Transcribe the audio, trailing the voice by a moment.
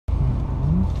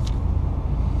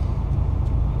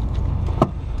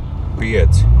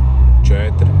5,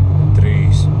 4,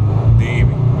 3, 2,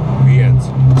 1.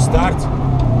 Starts.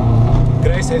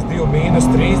 Kreisais 2 mīnus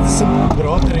 30,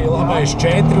 rotarī labais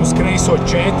 4, uz kreiso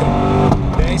 4,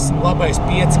 10, labais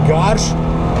 5 garš,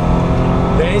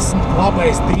 10,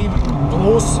 labais 2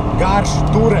 plus garš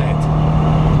turēt.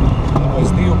 Labais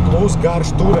 2 plus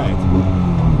garš turēt.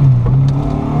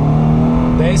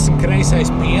 10, kreisais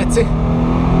 5,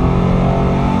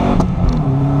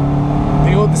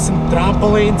 20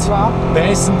 trampolīns,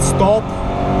 10 stop,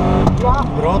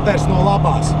 roters no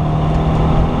labās.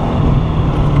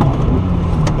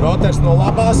 Roters no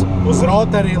labās, uz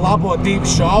rotarī labo 2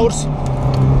 šaurs,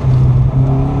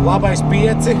 labais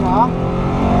 5,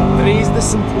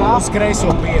 30, uz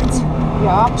kreiso 5.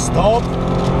 Stop,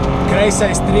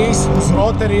 kreisais 3, uz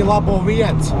rotarī labo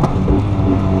 1.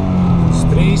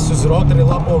 3, uz rotarī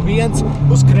labo 1,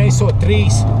 uz kreiso 3.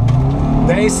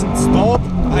 10, stop,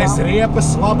 aiz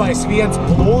riepas, labais 1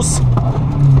 plus.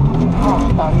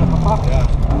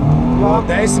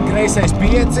 10, kreisais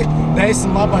 5,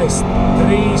 10, labais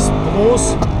 3 plus.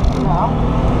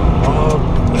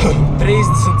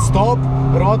 30, stop,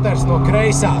 roters no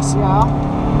kreisās.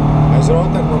 Aiz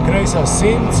rotaru no kreisās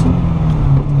 100.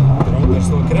 Roters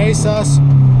no kreisās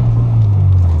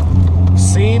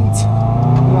 100.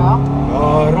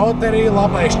 Rotarī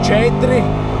labais 4.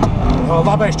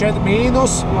 Labais 4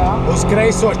 mīnus, uz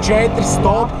kreiso 4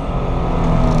 stop.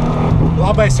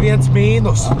 Labais 1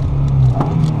 mīnus.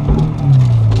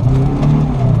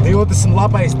 20,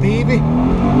 labais 2,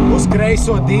 uz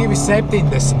kreiso 2,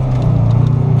 70.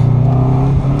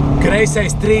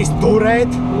 Kreisais 3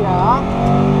 turēt.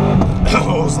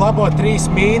 Uz labo 3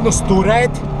 mīnus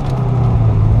turēt.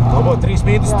 Labo 3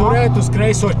 mīnus turēt, uz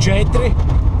kreiso 4.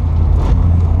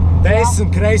 10,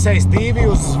 kreisais 2,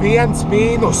 uz 1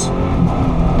 mīnus.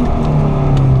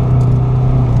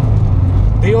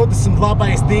 20,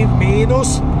 labais 2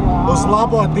 mīnus, uz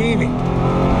labo 2.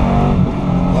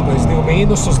 Labais 2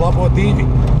 mīnus, uz labo 2.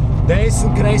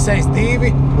 10, kreisais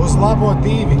 2, uz labo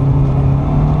 2.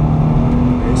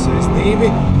 Kreisais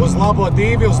 2, uz labo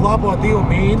 2, uz labo 2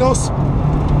 mīnus.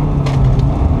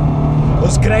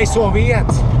 Uz kreiso 1.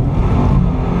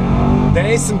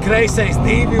 10, kreisais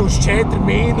 2, uz 4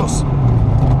 mīnus.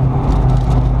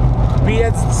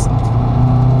 50.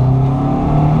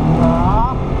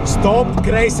 Stop,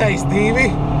 kreisais 2.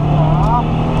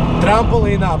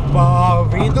 Trampolīnā pa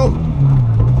vidu.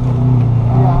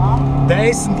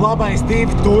 10, labais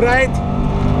 2 turēt.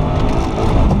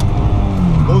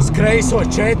 Uz kreiso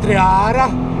 4 ārā.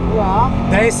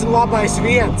 10, labais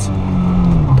 1.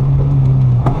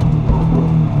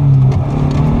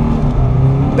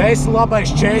 10,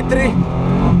 labais 4.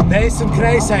 10,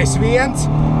 kreisais 1.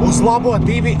 Uz labo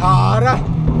 2 ārā.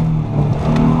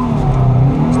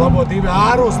 Uz labo 2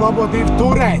 ārā, uz labo 2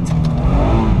 turēt.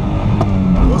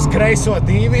 Uz kreiso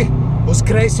 2. Uz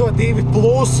kreiso 2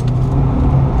 plus.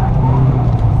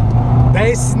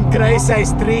 10,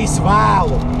 kreisais 3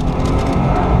 vēlu.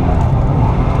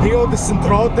 20,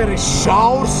 rotaris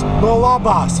šaurs no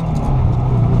labās.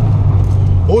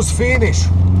 Uz finišu.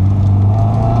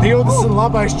 20,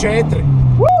 labais 4.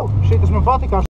 Šitas man patikās.